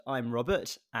I'm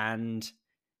Robert, and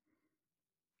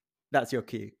that's your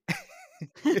cue.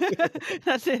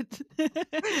 That's it.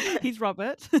 He's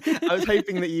Robert. I was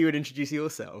hoping that you would introduce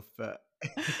yourself, but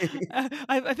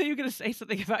I thought you were going to say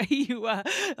something about who you were.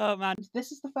 Oh, man.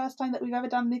 This is the first time that we've ever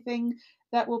done anything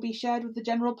that will be shared with the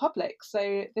general public.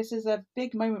 So this is a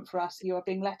big moment for us. You are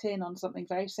being let in on something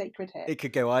very sacred here. it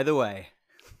could go either way.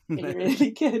 It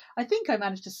really could. I think I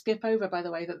managed to skip over, by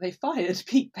the way, that they fired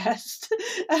Pete Best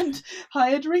and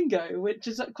hired Ringo, which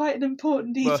is quite an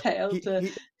important detail to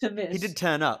miss. He did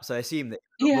turn up, so I assume that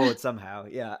he got bored somehow.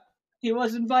 Yeah. He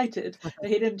was invited, but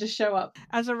he didn't just show up.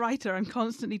 As a writer, I'm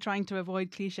constantly trying to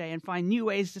avoid cliche and find new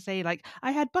ways to say, like,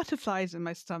 I had butterflies in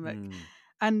my stomach.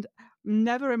 And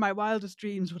never in my wildest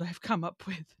dreams would I have come up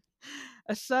with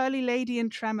a surly lady in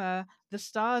tremor, the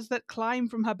stars that climb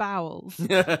from her bowels.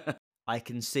 I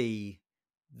can see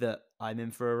that I'm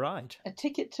in for a ride. A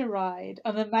ticket to ride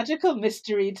on a magical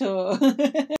mystery tour.